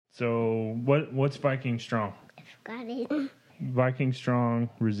So what's Viking Strong? I forgot it. Viking Strong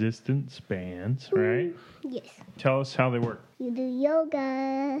resistance bands, right? Yes. Tell us how they work. You do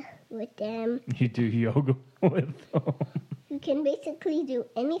yoga with them. You do yoga with them. You can basically do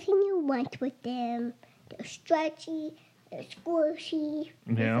anything you want with them. They're stretchy, they're squishy.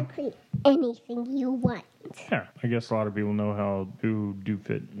 Yeah. Basically anything you want. Yeah, I guess a lot of people know who do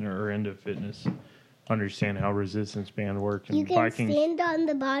fit or are into fitness understand how resistance band works. And You can stand on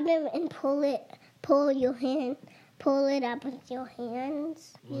the bottom and pull it up with your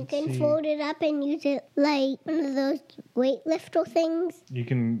hands. You can fold it up and use it like one of those weightlifter things. You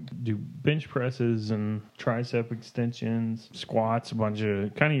can do bench presses and tricep extensions, squats, a bunch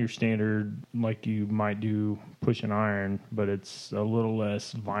of kind of your standard like you might do pushing iron, but it's a little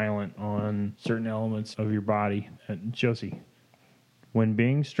less violent on certain elements of your body. And Josie, when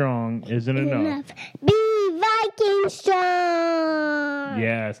being strong isn't enough. Be Viking strong!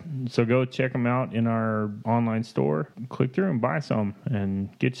 Yeah, so go check them out in our online store. Click through and buy some and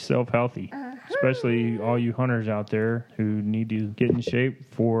get yourself healthy. Especially all you hunters out there who need to get in shape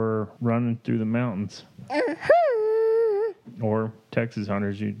for running through the mountains. Or Texas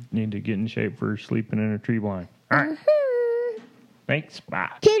hunters, you need to get in shape for sleeping in a tree blind. All right. Thanks.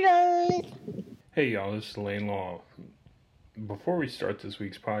 Bye. Toodles! Hey, y'all, this is Lane Law. Before we start this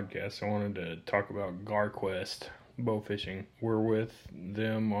week's podcast, I wanted to talk about GarQuest bow fishing. We're with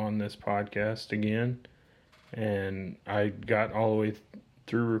them on this podcast again, and I got all the way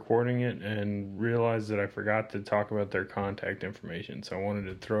through recording it and realized that I forgot to talk about their contact information. So I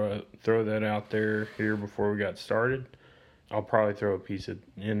wanted to throw that out there here before we got started. I'll probably throw a piece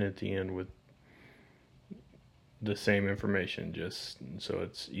in at the end with the same information, just so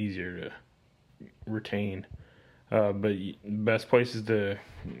it's easier to retain. But the best places to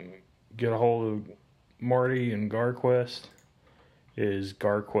get a hold of Marty and GarQuest is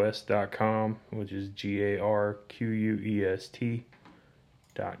garquest.com, which is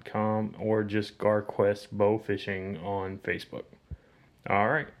GarQuest.com, or just GarQuest Bow Fishing on Facebook. All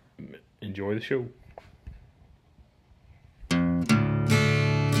right, enjoy the show.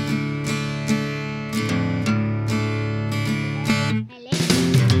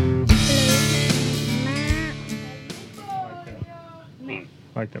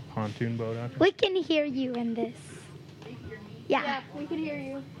 Like the pontoon boat out there? We can hear you in this. Yeah, we can hear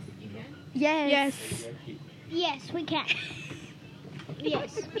you. Yes. Yes, we can.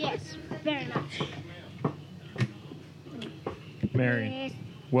 Yes, very much. Mary,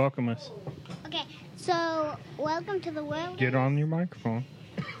 welcome us. Okay, so welcome to the Wilderness. Get on your microphone.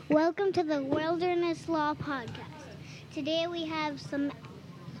 Welcome to the Wilderness Law Podcast. Today we have some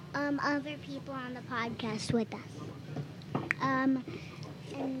other people on the podcast with us.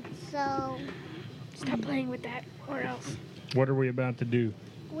 And so Stop playing with that, or else. What are we about to do?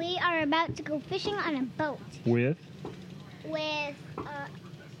 we are about to go fishing on a boat With?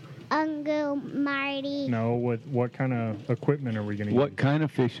 Uncle Marty. No, with what kind of equipment are we going to use? What kind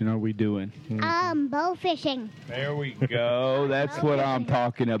of fishing are we doing? Bow fishing. There we go. That's what I'm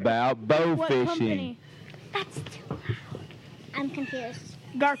talking about. Bow What fishing. company? That's too loud. I'm confused.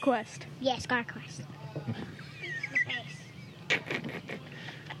 GarQuest. Yes, GarQuest.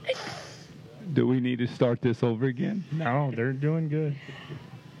 Do we need to start this over again? No, they're doing good.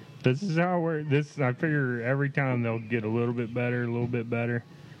 This is how we're. I figure every time they'll get a little bit better.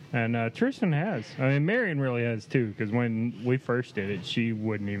 And Tristan has. I mean, Marion really has too, because when we first did it, she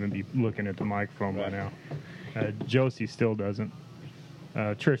wouldn't even be looking at the microphone by now. Josie still doesn't.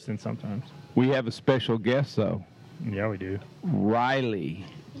 Tristan sometimes. We have a special guest, though. Yeah, we do. Riley.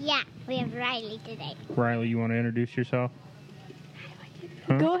 Yeah, we have Riley today. Riley, you want to introduce yourself?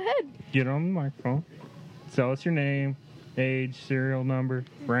 Huh? Go ahead. Get on the microphone. Tell us your name, age, serial number,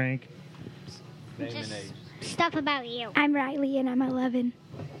 rank. Just stuff about you. I'm Riley and I'm 11.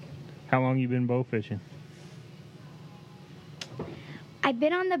 How long you been bow fishing? I've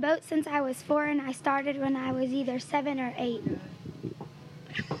been on the boat since I was 4 and I started when I was either 7 or 8.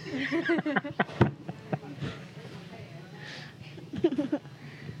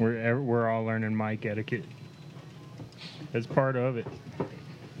 We're all learning mic etiquette. It's part of it.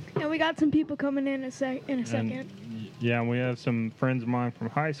 And we got some people coming in a second. And, yeah, we have some friends of mine from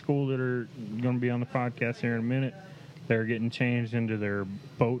high school that are going to be on the podcast here in a minute. They're getting changed into their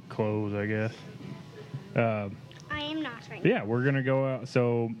boat clothes, I guess. I am not right now. Yeah, we're going to go out.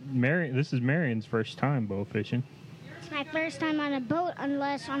 So, this is Marion's first time bow fishing. It's my first time on a boat,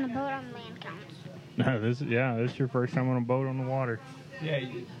 unless on a boat on land counts. No, this is your first time on a boat on the water. Yeah,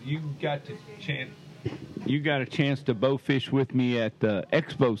 you got a chance to bow fish with me at the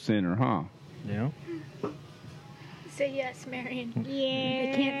Expo Center, huh? Yeah. Say yes, Marion. Yeah.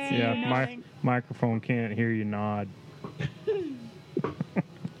 They can't see Yeah, you my nodding. microphone can't hear you nod.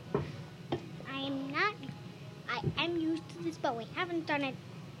 I'm used to this, but we haven't done it.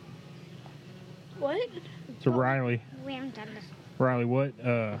 What? So Riley, We haven't done this what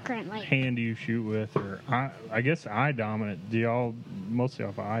currently. hand do you shoot with? Or I guess eye dominant. Do y'all mostly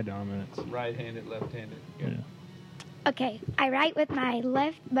off of eye dominance? Right-handed, left-handed. Yeah. Okay, I write with my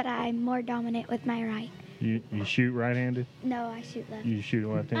left, but I'm more dominant with my right. You shoot right-handed? No, I shoot left. You shoot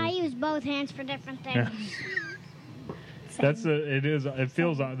I left-handed? use both hands for different things. It is. It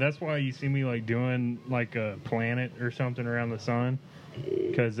feels. That's why you see me like doing like a planet or something around the sun,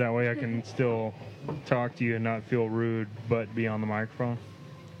 because that way I can still talk to you and not feel rude, but be on the microphone.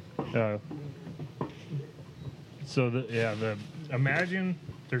 Imagine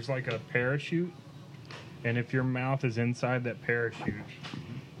there's like a parachute, and if your mouth is inside that parachute,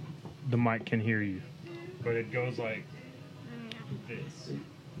 the mic can hear you, but it goes like this.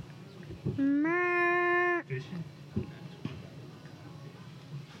 Fishing.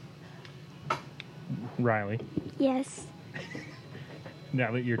 Riley, Yes.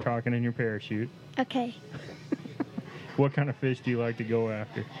 now that you're talking in your parachute, Okay. what kind of fish do you like to go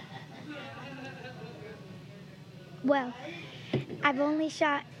after? Well, I've only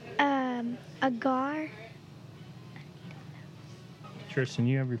shot a gar. Tristan,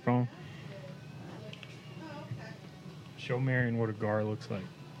 you have your phone? Show Marion what a gar looks like.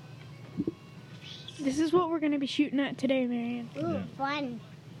 This is what we're going to be shooting at today, Marion. Ooh, Yeah. fun.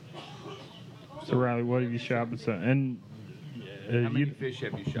 So Riley, what have you shot besides? And How many fish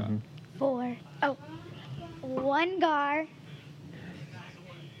have you shot? 4. Oh, 1 gar,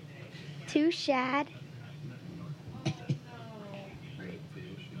 2 shad.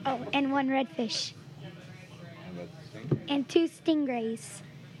 Oh, and 1 redfish. And 2 stingrays.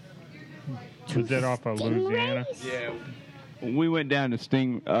 was that off of Louisiana? Yeah. We went down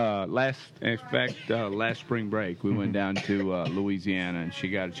to last spring break, we went down to Louisiana, and she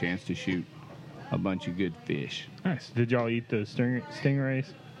got a chance to shoot a bunch of good fish. Nice. Did y'all eat the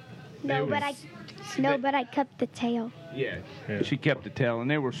stingrays? No, but I cut the tail. Yeah. Yeah. She kept the tail,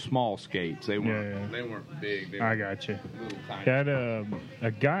 and they were small skates. They weren't. Yeah. They weren't big. They were I got you. little tiny. Got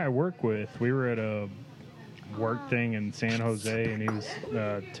a guy I work with. We were at a work thing in San Jose, and he was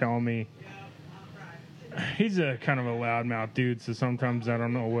telling me he's a kind of a loudmouth dude, so sometimes I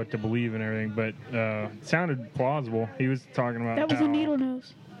don't know what to believe and everything, but it sounded plausible. He was talking about That was how a needle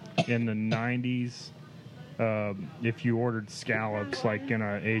nose. in the 90s, if you ordered scallops, like in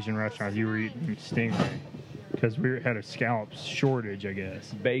an Asian restaurant, you were eating stingray. Because we had a scallops shortage, I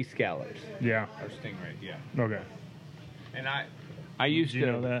guess. Bay scallops Yeah. or stingray. Yeah. Okay. And I used Did you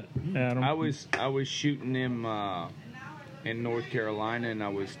to know that, Adam? I was shooting them in North Carolina, and I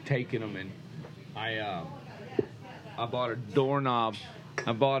was taking them, and I bought a doorknob.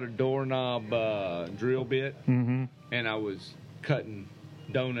 I bought a doorknob drill bit, Mm-hmm. and I was cutting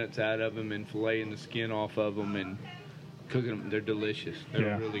donuts out of them and filleting the skin off of them and cooking them. They're delicious. They're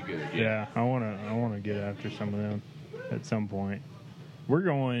Yeah. really good. Yeah, I wanna get after some of them at some point. We're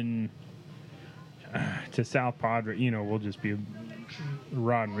going to South Padre. You know, we'll just be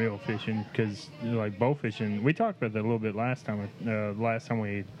rod and reel fishing because like bow fishing. We talked about that a little bit last time. Last time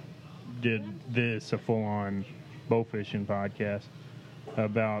we did a full on bow fishing podcast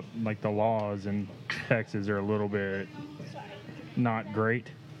about like the laws in Texas are a little bit not great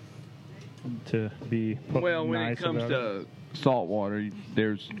to be Well, when nice it comes about to saltwater,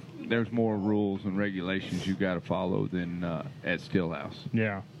 there's more rules and regulations you got to follow than at Stillhouse.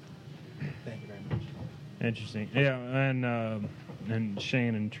 Yeah. Thank you very much. Interesting. Yeah, and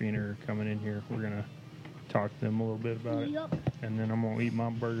Shane and Trina are coming in here. We're gonna talk to them a little bit about it, Yup. and then I'm gonna eat my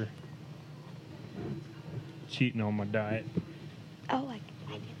burger. Cheating on my diet. Oh, I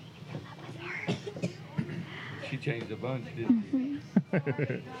didn't even know that was her. She changed a bunch, didn't she?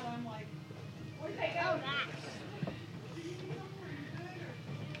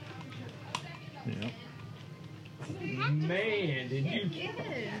 Yeah. Man,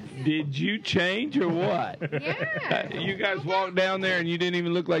 did you change or what? Yeah. You guys walked down there and you didn't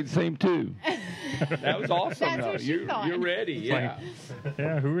even look like the same two. That was awesome. That's though. what she thought. You're ready. Yeah.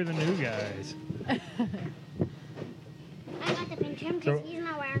 Yeah. Who are the new guys? I got to pinch him because he's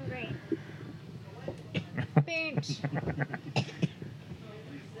not wearing gray. Pinch.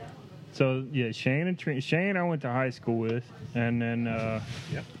 So yeah, Shane and Trina. Shane, I went to high school with, and then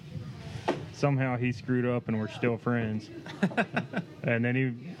somehow he screwed up, and we're still friends. And then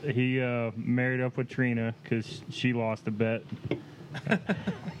he married up with Trina because she lost a bet.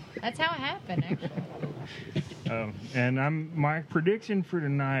 That's how it happened, actually. And my prediction for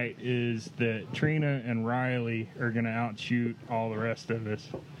tonight is that Trina and Riley are going to outshoot all the rest of us.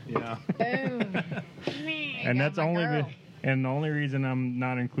 Yeah. And that's and the only reason I'm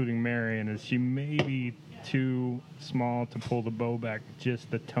not including Marion is she may be too small to pull the bow back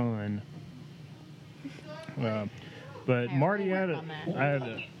just a ton. But Hey, Marty, we'll work on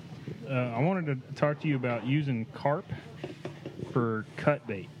that. I wanted to talk to you about using carp for cut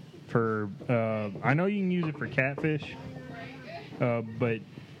bait. I know you can use it for catfish, but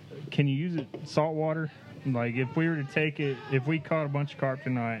can you use it saltwater? Like if we were to if we caught a bunch of carp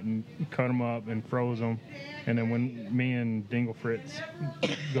tonight and cut them up and froze them, and then when me and Dingle Fritz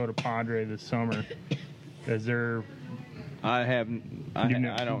go to Padre this summer, is there? I haven't. I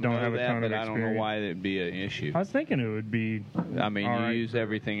don't know have a that, ton of but I don't know experience. why it'd be an issue. I was thinking it would be. I mean, all you right. use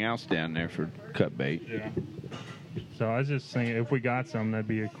everything else down there for cut bait. Yeah. So I was just thinking, if we got some, that'd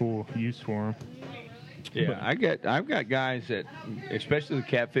be a cool use for them. Yeah, I've got guys that, especially the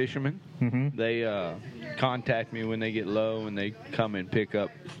cat fishermen, they contact me when they get low and they come and pick up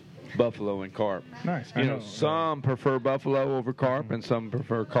buffalo and carp. Nice. You know, some prefer buffalo over carp, and some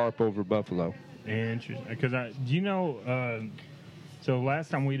prefer carp over buffalo. Interesting. Because so last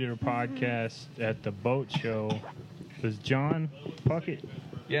time we did a podcast at the boat show, was John Puckett?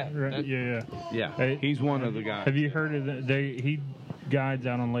 Yeah, Right? Yeah. yeah. He's one of the guys. Have you heard of he guides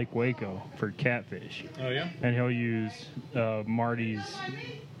out on Lake Waco for catfish, Oh, yeah? and he'll use Marty's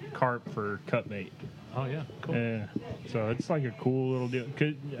carp for cut bait. Oh, yeah. Cool. Yeah. So it's like a cool little deal.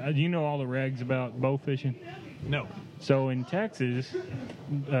 Do you know all the regs about bow fishing? No. So in Texas,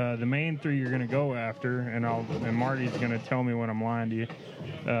 the main three you're going to go after, and Marty's going to tell me when I'm lying to you,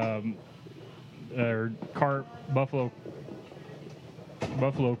 are carp, buffalo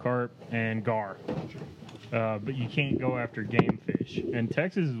carp, and gar. But you can't go after game fish. And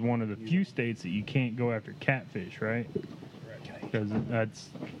Texas is one of the few states that you can't go after catfish, right? Because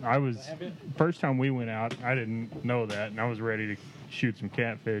first time we went out, I didn't know that, and I was ready to shoot some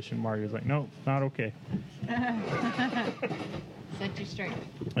catfish, and Marty was like, "No, not okay." Set you straight.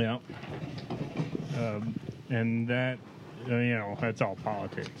 Yeah. And that, that's all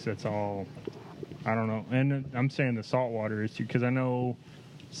politics. That's all, I don't know. And I'm saying the saltwater issue, because I know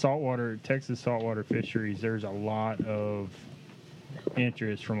Texas saltwater fisheries, there's a lot of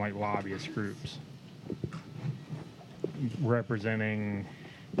interest from like lobbyist groups representing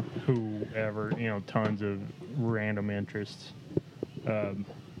whoever, tons of random interests.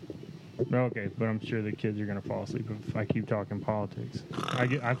 Okay, but I'm sure the kids are going to fall asleep if I keep talking politics.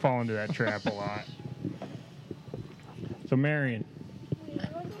 I fall into that trap a lot. So, Marion,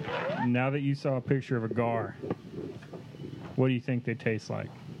 now that you saw a picture of a gar, what do you think they taste like?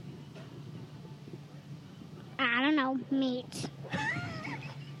 I don't know, meat.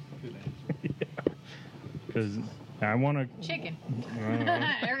 Because I want to. Chicken.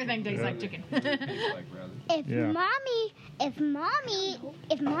 Everything tastes like chicken.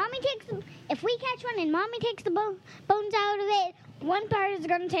 If we catch one and mommy takes the bones out of it, one part is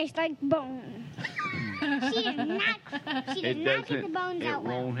gonna taste like bone. She does not get the bones out It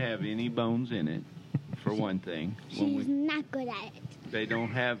well. won't have any bones in it, for one thing. She's not good at it. They don't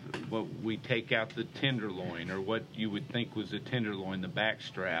have what we take out the tenderloin, or what you would think was a tenderloin, the back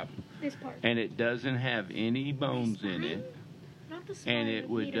strap, This part. and it doesn't have any bones in it. Not the spine, And it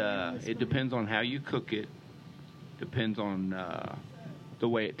the would meat around the it spine. depends on how you cook it, depends on the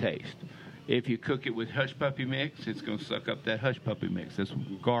way it tastes. If you cook it with hush puppy mix, it's going to suck up that hush puppy mix. That's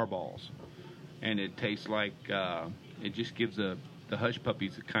gar balls, and it tastes like it just gives the hush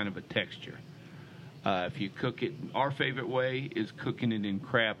puppies a kind of a texture. If you cook it, our favorite way is cooking it in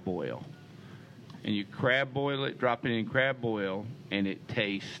crab boil, and you crab boil it, drop it in crab boil, and it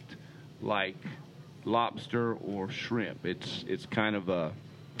tastes like lobster or shrimp. It's kind of a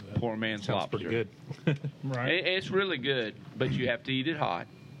poor man's Sounds lobster. pretty good. Right. It's really good, but you have to eat it hot.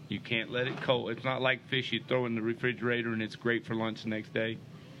 You can't let it cold. It's not like fish you throw in the refrigerator and it's great for lunch the next day.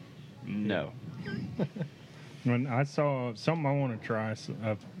 No. When I saw something I want to try,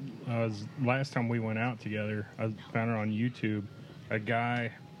 last time we went out together, I found it on YouTube. A guy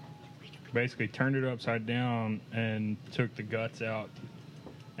basically turned it upside down and took the guts out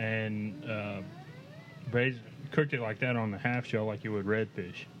and cooked it like that on the half shell, like you would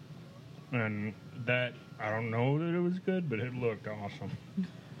redfish. And that, I don't know that it was good, but it looked awesome.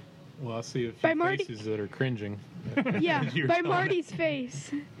 Well, I see a By few Marty- faces that are cringing. Yeah, You're by telling- Marty's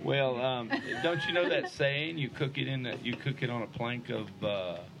face. Well, don't you know that saying? You cook it on a plank of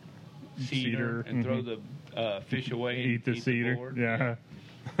cedar and throw the fish away. Eat the cedar. board? Yeah.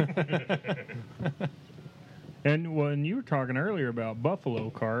 And when you were talking earlier about buffalo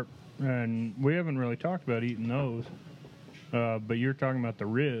carp, and we haven't really talked about eating those. But you're talking about the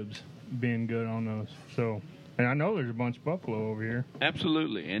ribs being good on those. So, and I know there's a bunch of buffalo over here.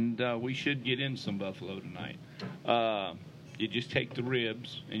 Absolutely, and we should get in some buffalo tonight. You just take the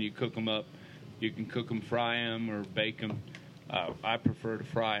ribs and you cook them up. You can cook them, fry them, or bake them. I prefer to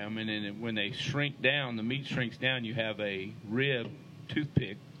fry them, and then when they shrink down, the meat shrinks down. You have a rib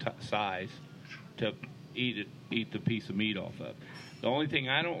toothpick size to eat the piece of meat off of. The only thing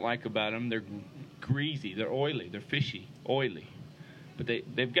I don't like about them, they're greasy, they're oily, they're fishy, oily, but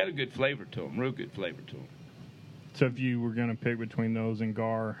they've got a good flavor to them, real good flavor to them. So if you were going to pick between those and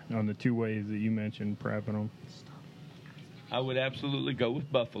gar on the two ways that you mentioned prepping them, I would absolutely go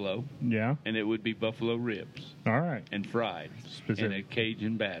with buffalo. Yeah. And it would be buffalo ribs. All right. And fried. Specific. In a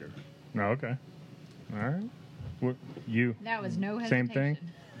Cajun batter. Oh, okay. All right. What, you? That was no Same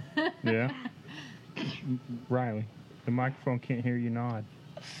hesitation. thing? Yeah. Riley, the microphone can't hear you nod.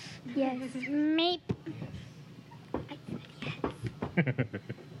 Yes. Meep.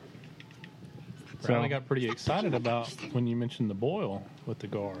 So- I got pretty excited about when you mentioned the boil with the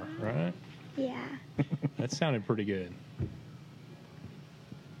gar, right? Yeah. That sounded pretty good.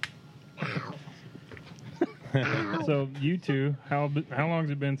 So you two, how long has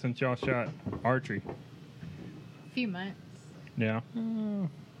it been since y'all shot archery? A few months. Yeah.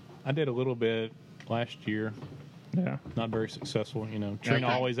 I did a little bit last year. Yeah. Not very successful, you know. Trina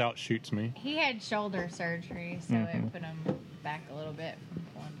Okay. always outshoots me. He had shoulder surgery, so Mhm. it put him back a little bit from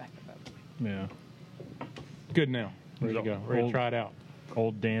pulling back a boat. Yeah. Good now. Ready to go. Ready to try it out.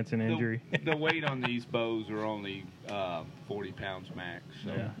 Old dancing injury. The weight on these bows are only 40 pounds max.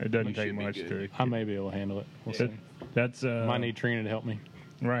 So Yeah, it doesn't we take should be much good. to. I may be able to handle it. We'll That- see. That's Might need Trina to help me.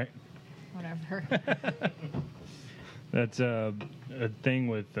 right. Whatever. That's a thing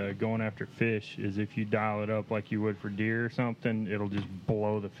with going after fish is if you dial it up like you would for deer or something, it'll just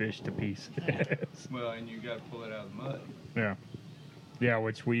blow the fish to pieces. Well, and you got to pull it out of the mud. Yeah. Yeah,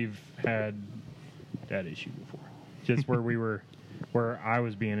 which we've had that issue before. Just where I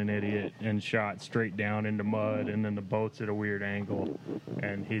was being an idiot and shot straight down into mud, and then the boat's at a weird angle,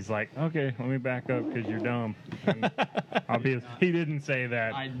 and he's like, "Okay, let me back up because you're dumb." And he didn't say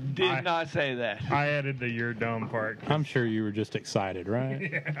that. I did not say that. I added the "you're dumb" part. I'm sure you were just excited,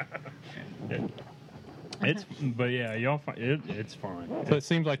 right? But yeah, y'all. It's fun. So it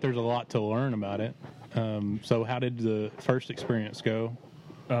seems like there's a lot to learn about it. So how did the first experience go?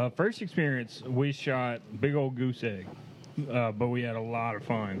 First experience, we shot big old goose egg, but we had a lot of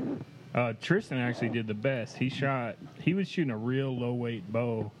fun. Tristan actually did the best. He was shooting a real low weight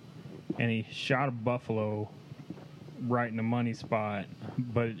bow, and he shot a buffalo right in the money spot,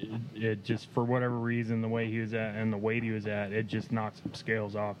 but it just, for whatever reason, the way he was at and the weight he was at, it just knocked some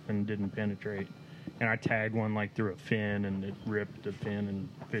scales off and didn't penetrate. And I tagged one like through a fin, and it ripped the fin, and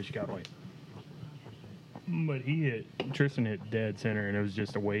fish got away. But Tristan hit dead center, and it was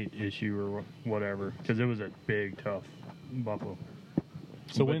just a weight issue or whatever, because it was a big, tough buffalo.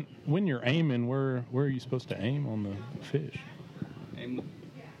 So But- when you're aiming, where are you supposed to aim on the fish? And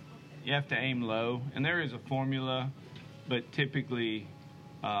you have to aim low, and there is a formula, but typically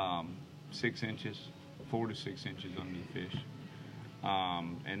 6 inches, 4 to 6 inches under the fish.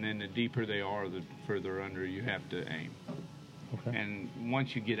 And then the deeper they are, the further under you have to aim. Okay. And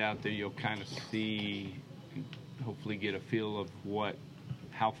once you get out there, you'll kind of see, hopefully get a feel of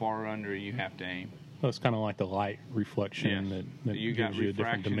how far under you have to aim. Well, it's kind of like the light reflection that you got gives you a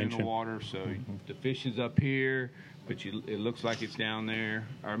different refraction in dimension. the water, so the fish is up here, but it looks like it's down there.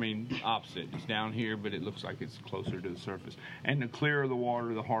 I mean, opposite. It's down here, but it looks like it's closer to the surface. And the clearer the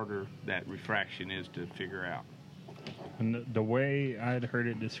water, the harder that refraction is to figure out. And the way I'd heard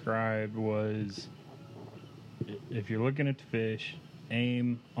it described was, if you're looking at the fish,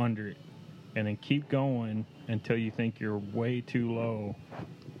 aim under it, and then keep going until you think you're way too low,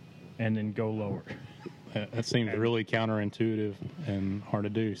 and then go lower. That seems really counterintuitive and hard to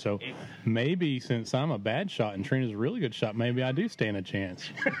do. So maybe since I'm a bad shot and Trina's a really good shot, maybe I do stand a chance.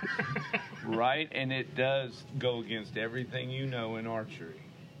 Right, and it does go against everything you know in archery,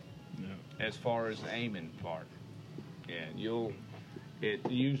 as far as the aiming part. Yeah,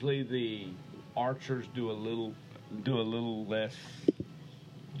 usually the archers do a little less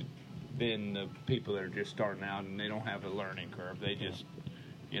than the people that are just starting out, and they don't have a learning curve. They just,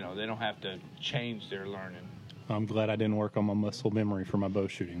 they don't have to change their learning. I'm glad I didn't work on my muscle memory for my bow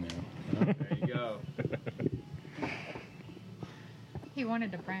shooting now. There you go. He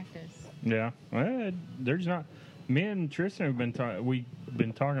wanted to practice. Yeah, well, there's not. Me and Tristan have we've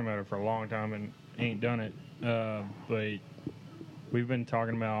been talking about it for a long time and ain't done it. But we've been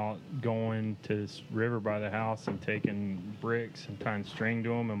talking about going to this river by the house and taking bricks and tying string to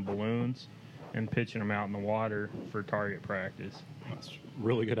them and balloons and pitching them out in the water for target practice. That's a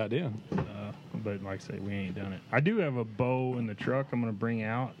really good idea. But like I say, we ain't done it. I do have a bow in the truck I'm going to bring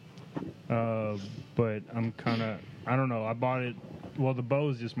out. But I'm kind of, I don't know. I bought it. Well, the bow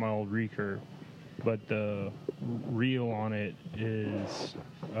is just my old recurve, but the reel on it is,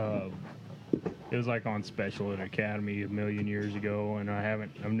 it was like on special at Academy a million years ago, and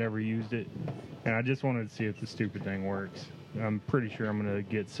I've never used it. And I just wanted to see if the stupid thing works. I'm pretty sure I'm going to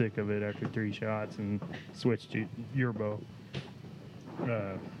get sick of it after 3 shots and switch to your bow.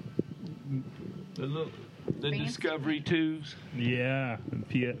 The Discovery 2s. Yeah,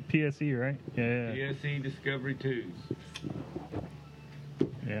 PSE, right? Yeah. PSE Discovery 2s.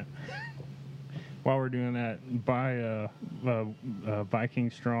 Yeah. While we're doing that, buy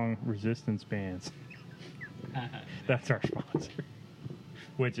Viking Strong resistance bands. That's our sponsor.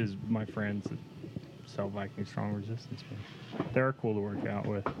 Which is my friends that sell Viking Strong resistance bands. They're cool to work out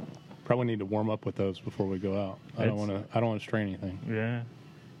with. Probably need to warm up with those before we go out. I don't want to strain anything. Yeah.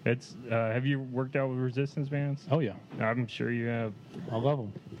 It's have you worked out with resistance bands? Oh yeah, I'm sure you have. I love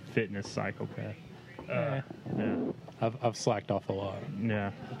them. Fitness psychopath. Yeah. I've slacked off a lot. Yeah,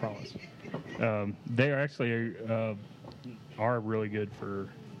 I promise. They are actually are really good for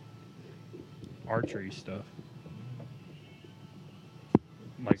archery stuff,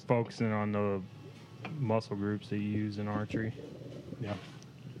 like focusing on the muscle groups that you use in archery. Yeah.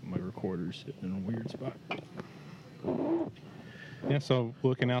 My recorder's sitting in a weird spot. Yeah, so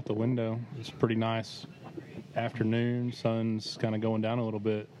looking out the window, it's pretty nice afternoon. Sun's kind of going down a little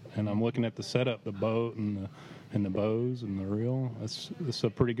bit, and I'm looking at the setup, the boat and the bows and the reel. It's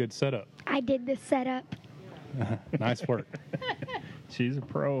a pretty good setup. I did the setup. Nice work. She's a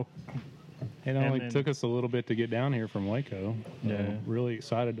pro. It only took us a little bit to get down here from Waco. Yeah. Really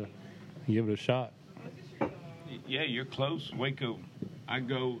excited to give it a shot. Yeah, you're close. Waco. I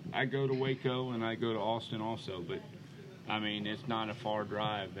go to Waco and I go to Austin also, but I mean, it's not a far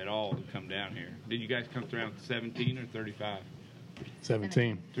drive at all to come down here. Did you guys come around 17 or 35?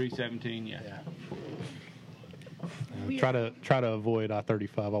 17. 317, yeah. Try to avoid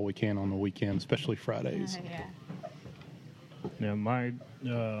I-35 all we can on the weekend, especially Fridays.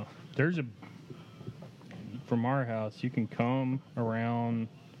 Yeah, there's from our house, you can come around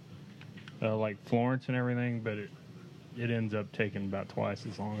like Florence and everything, but it ends up taking about twice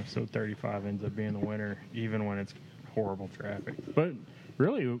as long. So 35 ends up being the winner, even when it's horrible traffic. But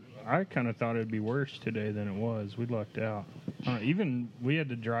really, I kind of thought it'd be worse today than it was. We lucked out. Even we had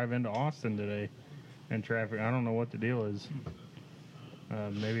to drive into Austin today in traffic. I don't know what the deal is.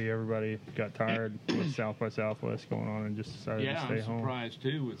 Maybe everybody got tired with South by Southwest going on and just decided to stay home. I'm surprised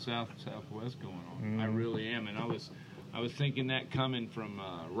too with Southwest going on. I really am, and I was thinking that coming from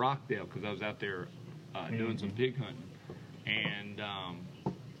Rockdale because I was out there doing some pig hunting, and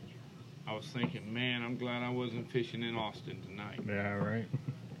I was thinking, man, I'm glad I wasn't fishing in Austin tonight. Yeah, right.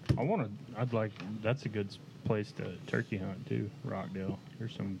 That's a good place to turkey hunt too, Rockdale.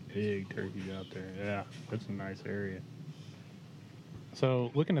 There's some big turkeys out there. Yeah, that's a nice area.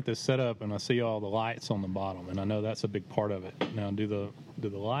 So looking at this setup, and I see all the lights on the bottom, and I know that's a big part of it. Now, do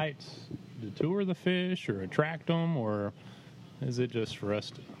the lights deter the fish or attract them, or is it just for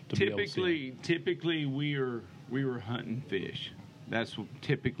us to be able to see? Typically, we were hunting fish. That's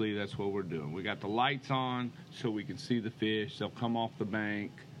what we're doing. We got the lights on so we can see the fish. They'll come off the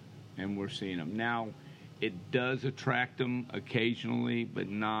bank, and we're seeing them. Now, it does attract them occasionally, but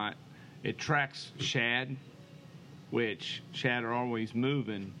not. It attracts shad, which shad are always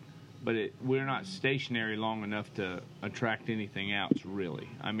moving, but we're not stationary long enough to attract anything else, really.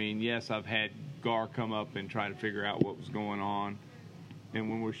 I mean, yes, I've had gar come up and try to figure out what was going on, and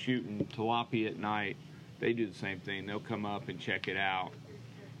when we're shooting tilapia at night, they do the same thing. They'll come up and check it out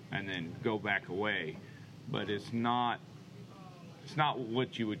and then go back away. But it's not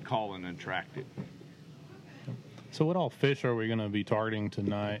what you would call an attracted. So what all fish are we going to be targeting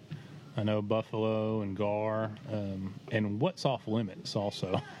tonight? I know buffalo and gar. And what's off limits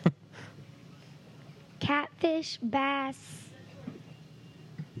also? Catfish, bass.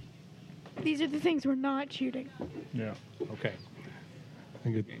 These are the things we're not shooting. Yeah. Okay.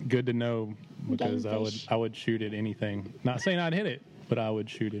 Good to know, because Gamefish. I would shoot at anything. Not saying I'd hit it, but I would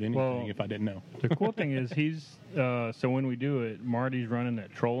shoot at anything if I didn't know. The cool thing is so when we do it, Marty's running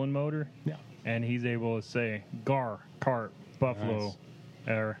that trolling motor. Yeah. And he's able to say gar, carp, buffalo, Nice.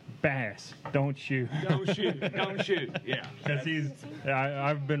 or bass. Don't shoot. Don't shoot. Don't shoot. Yeah. Because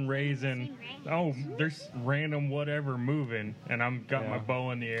I've been raising, there's random whatever moving, and I've got my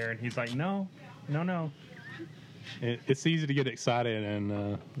bow in the air, and he's like, no. It's easy to get excited and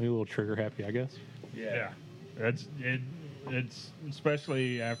be a little trigger happy, I guess. Yeah. It's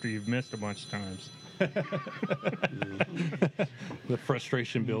especially after you've missed a bunch of times. The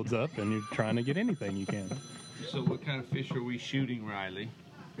frustration builds up, and you're trying to get anything you can. So what kind of fish are we shooting, Riley?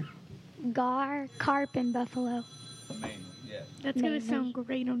 Gar, carp, and buffalo. Mainly, yeah. That's going to Mainly. sound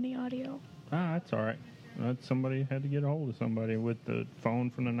great on the audio. That's all right. Somebody had to get a hold of somebody with the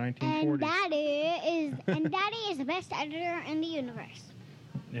phone from the 1940s. And Daddy is the best editor in the universe.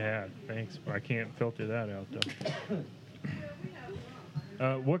 Yeah, thanks. I can't filter that out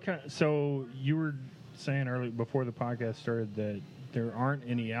though. What kind? So you were saying earlier before the podcast started that there aren't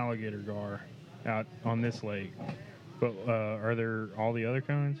any alligator gar out on this lake, but are there all the other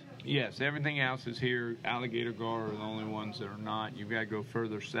kinds? Yes, everything else is here. Alligator gar are the only ones that are not. You've got to go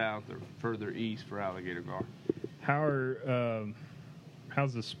further south or further east for alligator gar.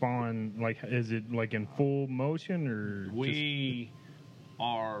 How's the spawn? Like, is it like in full motion or? We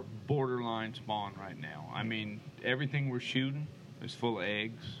are borderline spawn right now. I mean, everything we're shooting is full of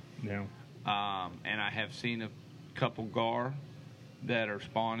eggs. Yeah. And I have seen a couple gar that are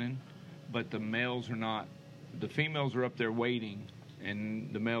spawning, but the males are not. The females are up there waiting,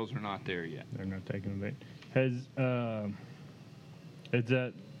 and the males are not there yet. They're not taking the bait.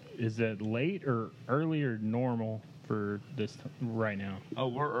 Is that late or early or normal for this right now? Oh,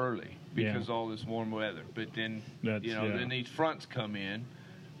 we're early because Yeah. all this warm weather. But then, then these fronts come in,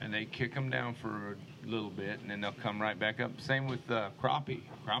 and they kick them down for a little bit, and then they'll come right back up. Same with crappie.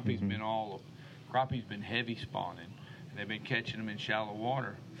 Crappie's crappie's been heavy spawning, and they've been catching them in shallow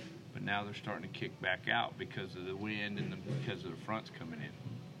water. But now they're starting to kick back out because of the wind and because of the fronts coming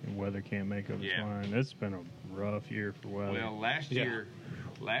in. The weather can't make up its Yeah. mind. It's been a rough year for weather. Well, last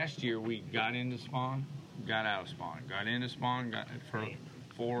year we got into spawn, got out of spawn, got into spawn, got it for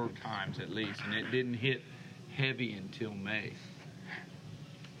 4 times at least, and it didn't hit heavy until May.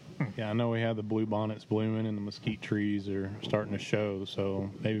 Yeah, I know we have the blue bonnets blooming and the mesquite trees are starting to show, so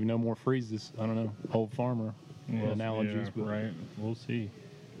maybe no more freezes. I don't know, old farmer analogies. Yeah, but right. We'll see.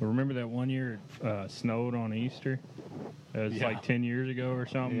 Remember that one year it snowed on Easter? It was Yeah. like 10 years ago or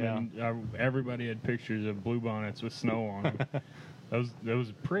something, Yeah. and everybody had pictures of bluebonnets with snow on them. that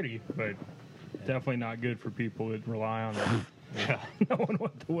was pretty, but definitely not good for people that rely on them. Yeah. Knowing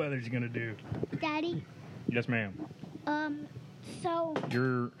what the weather's going to do. Daddy, Yes, ma'am. so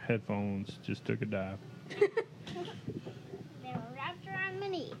Your headphones just took a dive. they were wrapped around my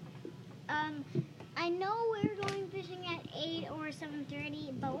knee. I know we're going fishing at 8 or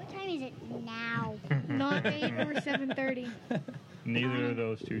 7:30, but what time is it now? Not 8 or 7:30. Neither of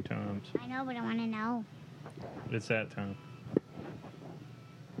those two times. I know, but I want to know. It's that time.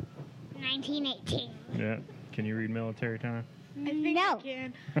 1918. Yeah. Can you read military time? I think No. I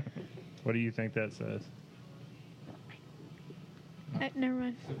can. What do you think that says? Never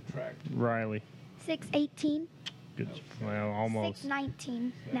mind. Riley. 6:18. Good. Well, almost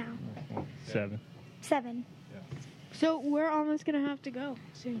 6:19 now. 7. 7. So we're almost going to have to go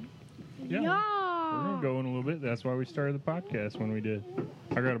soon. Yeah. We're gonna go in a little bit. That's why we started the podcast when we did.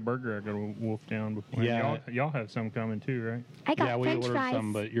 I got a burger I got to wolf down before. Yeah. Y'all have some coming too, right? I got Yeah, we French ordered fries.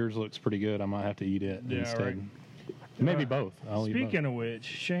 some, but yours looks pretty good. I might have to eat it Yeah, instead. right. Maybe both. I'll eat Speaking of which,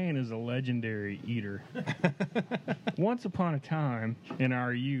 Shane is a legendary eater. Once upon a time in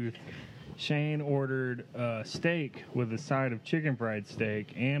our youth, Shane ordered a steak with a side of chicken fried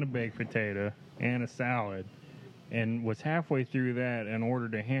steak and a baked potato and a salad, and was halfway through that and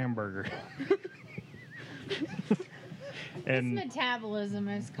ordered a hamburger. His metabolism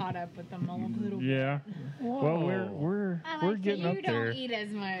has caught up with them a little bit. Yeah. Well, we're Like, getting up you there. don't eat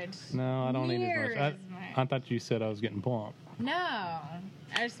as much. No, I don't eat Near as as much. much. I thought you said I was getting plump. No, I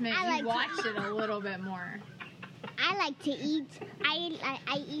just meant I you like watch it a little bit more. I like to eat. I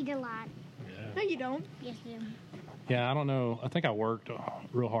eat a lot. No, you don't. Yes, I do. Yeah, I don't know. I think I worked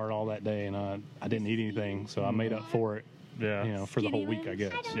real hard all that day, and I didn't eat anything, so I made up for it. Yeah. For the whole week, I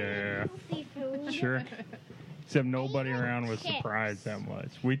guess. I don't Yeah. eat healthy food. Sure. Except nobody around was surprised that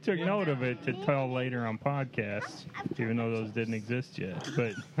much. We took note of it to tell later on podcasts, even though those didn't exist yet.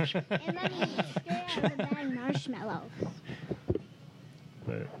 But And then you straight out of the bag marshmallows.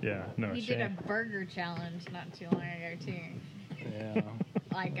 yeah, no. You did a Shane. burger challenge not too long ago too, Yeah.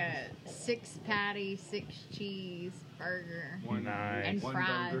 like a 6 patty, 6 cheese burger Nice. and One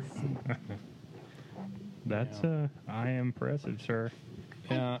fries. burger. That's I am impressive, sir.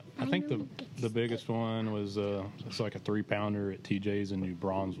 Yeah, I think the biggest one was it's like a 3-pounder at TJ's in New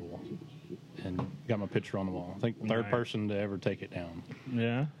Bronzeville, and got my picture on the wall. I think third Nice. person to ever take it down.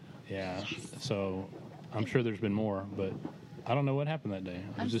 Yeah. Yeah, so I'm sure there's been more, but I don't know what happened that day.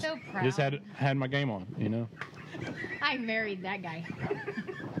 I'm so I just proud. had my game on, you know. I married that guy.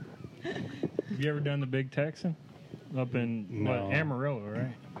 Have you ever done the Big Texan? Up in No. Amarillo,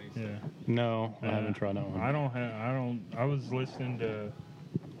 right? Yeah. No, I haven't tried that one. I was listening to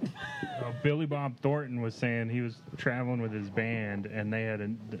Billy Bob Thornton was saying he was traveling with his band and they had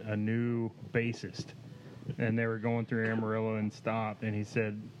a new bassist and they were going through Amarillo and stopped and he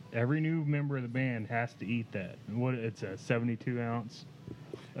said every new member of the band has to eat that. It's a 72 ounce.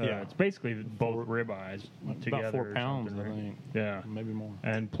 Yeah. It's basically both ribeyes together. About 4 or pounds, something, I right? think. Yeah. Maybe more.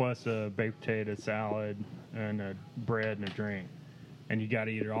 And plus a baked potato salad and a bread and a drink. And you got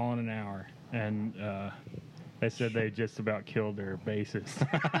to eat it all in an hour. And they said they just about killed their bassist.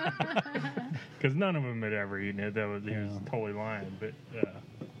 Because none of them had ever eaten it. He was totally lying. But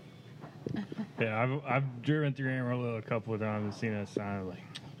yeah, I've driven through Amarillo a couple of times and seen that sign. Like,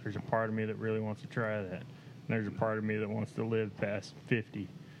 there's a part of me that really wants to try that. And there's a part of me that wants to live past 50.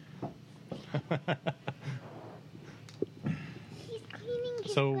 He's cleaning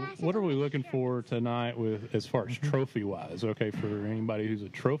his So, glasses what are we off his looking shirt. for tonight with as far as trophy wise? Okay, for anybody who's a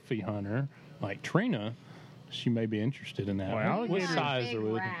trophy hunter like Trina, she may be interested in that. Well, What alligator- size big are we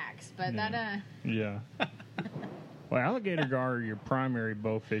looking? racks, but Yeah. that Yeah. Well, alligator gar are your primary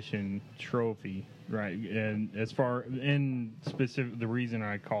bow fishing trophy, right? And as far in specific, the reason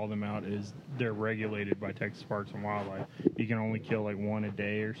I call them out is they're regulated by Texas Parks and Wildlife. You can only kill like one a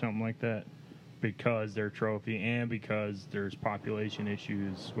day or something like that because they're trophy and because there's population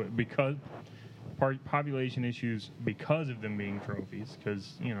issues because population issues because of them being trophies.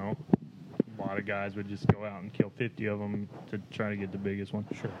 Because a lot of guys would just go out and kill 50 of them to try to get the biggest one.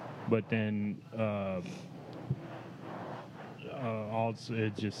 Sure. But then also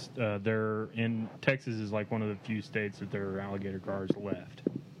it just they're in Texas is like one of the few states that there are alligator gars left.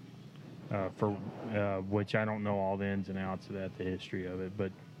 For which I don't know all the ins and outs of that, the history of it,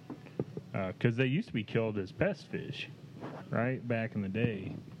 but because they used to be killed as pest fish, right back in the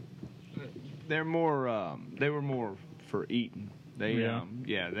day. They're more. They were more for eating. There's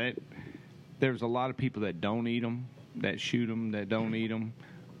a lot of people that don't eat them, that shoot them, that don't eat them.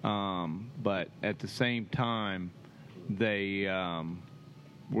 But at the same time, they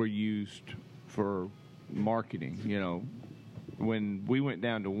were used for marketing. When we went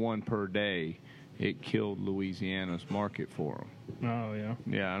down to one per day, it killed Louisiana's market for them. Oh yeah.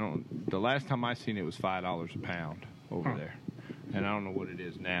 Yeah, the last time I seen it was $5 a pound over there, and I don't know what it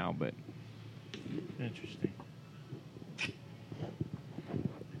is now, but Interesting.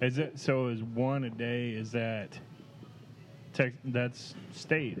 Is it so? Is one a day? Is that that's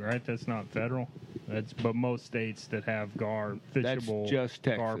state, right? That's not federal. But most states that have gar fishable just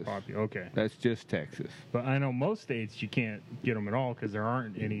gar Texas. Okay. that's just Texas. But I know most states you can't get them at all because there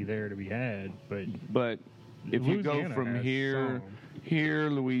aren't any there to be had. But If you go Louisiana from has here,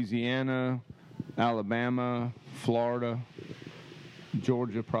 some. Louisiana, Alabama, Florida,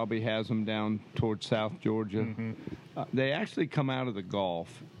 Georgia probably has them down towards South Georgia. Mm-hmm. They actually come out of the Gulf,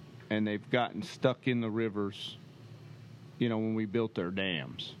 and they've gotten stuck in the rivers, when we built their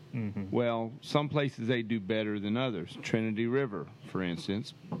dams. Mm-hmm. Well, some places they do better than others. Trinity River, for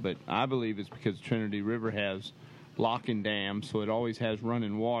instance. But I believe it's because Trinity River has locking dams, so it always has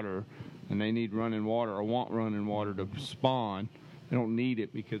running water, and they need running water or want running water to spawn. They don't need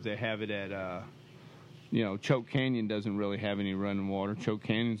it because they have it at, Choke Canyon doesn't really have any running water. Choke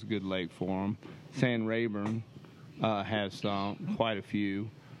Canyon's a good lake for them. San Rayburn has quite a few.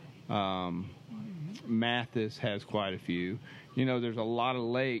 Mathis has quite a few. There's a lot of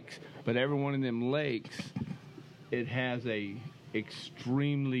lakes, but every one of them lakes, it has a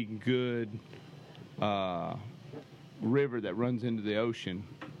extremely good river that runs into the ocean,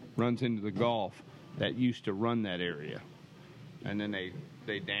 runs into the Gulf, that used to run that area, and then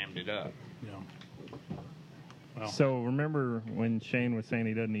they dammed it up. Yeah. Well, So remember when Shane was saying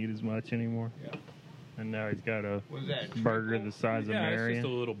he doesn't eat as much anymore? Yeah. And now he's got a What is that? burger the size of yeah, it's Marion.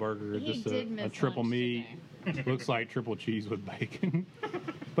 just a little burger, He just did a miss triple lunch meat. Looks like triple cheese with bacon,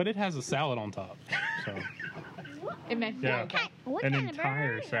 but it has a salad on top. So it may Yeah. okay. What An kind of entire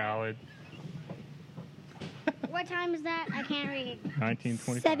burger is that? salad. What time is that? I can't read.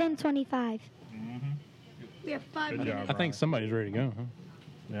 1925. 7:25. We have 5 Good minutes. job, I think Ron. somebody's ready to go. Huh?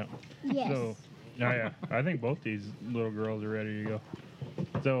 Yeah. Yes. So, yeah. I think both these little girls are ready to go.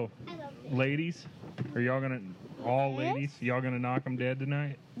 So, I love this. ladies, are y'all gonna ladies? Y'all gonna knock them dead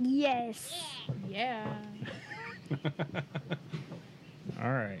tonight? Yes. Yeah.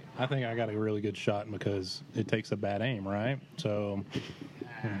 All right. I think I got a really good shot because it takes a bad aim, right? So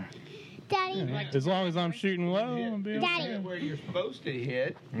Daddy, as long as I'm shooting low, I'll be okay. Daddy. Where you're supposed to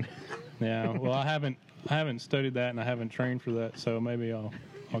hit. Yeah. Well, I haven't studied that and I haven't trained for that, so maybe I'll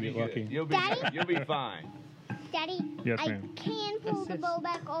get Good. lucky. You'll be Daddy? You'll be fine. Daddy, Yes, I ma'am. can pull the bow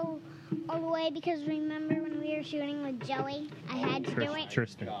back all the way because remember when we were shooting with Joey? I had to do it.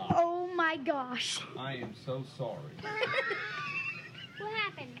 Tristan. Oh my gosh. I am so sorry. What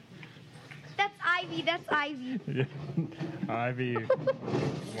happened? That's Ivy. That's Ivy. Yeah. Ivy.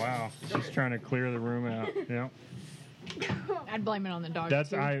 Wow. She's trying to clear the room out. Yeah. I'd blame it on the dog.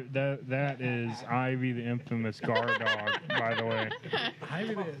 That is Ivy, the infamous guard dog, by the way.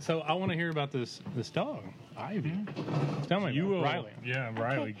 So I want to hear about this dog, Ivy. Tell me, You will, Riley. Yeah,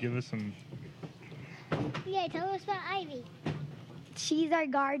 Riley, give us some. Yeah, tell us about Ivy. She's our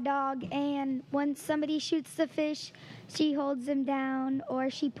guard dog, and when somebody shoots the fish, she holds them down or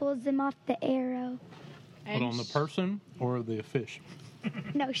she pulls them off the arrow. Hold on, the person or the fish?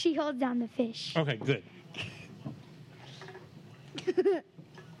 No, she holds down the fish. Okay, good.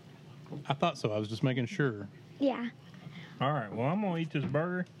 I thought so. I was just making sure. Yeah. All right, well, I'm going to eat this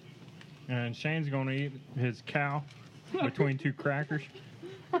burger, and Shane's going to eat his cow between two crackers.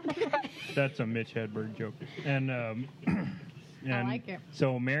 That's a Mitch Hedberg joke. And I like it.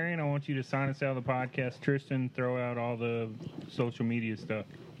 So, Marion, I want you to sign us out of the podcast. Tristan, throw out all the social media stuff.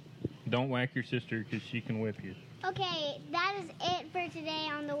 Don't whack your sister because she can whip you. Okay, that is it for today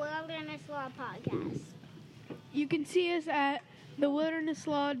on the Wilderness Law Podcast. You can see us at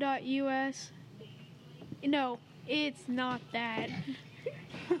thewildernessaw.us. No, it's not that.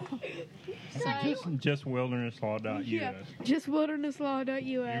 Just wildernesslaw.us. Yeah, just wildernessaw.us.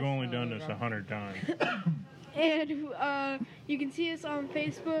 You've only done this 100 times. And you can see us on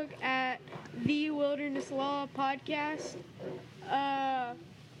Facebook at The Wilderness Law Podcast.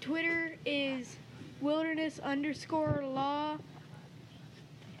 Twitter is wilderness_law.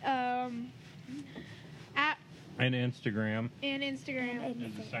 At And Instagram and Instagram.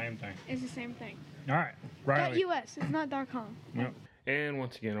 is the same thing. It's the same thing. All right, Riley. .us. It's not .com. Yep. And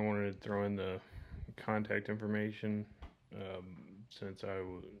once again, I wanted to throw in the contact information since I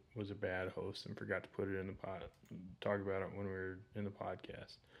was a bad host and forgot to put it in the talk about it when we were in the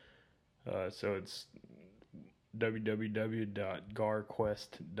podcast. So it's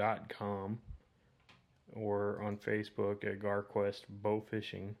www.garquest.com or on Facebook at Garquest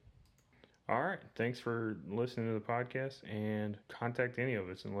Bowfishing. All right. Thanks for listening to the podcast, and contact any of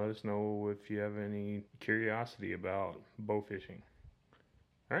us and let us know if you have any curiosity about bow fishing.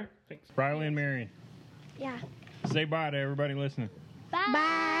 All right. Thanks. Riley and Marion, Yeah. say bye to everybody listening. Bye.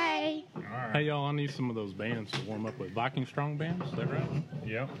 Bye. All right. Hey, y'all, I need some of those bands to warm up with. Viking Strong bands, is that right?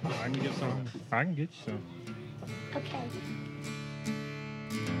 Yep. I can get some. I can get you some. Okay.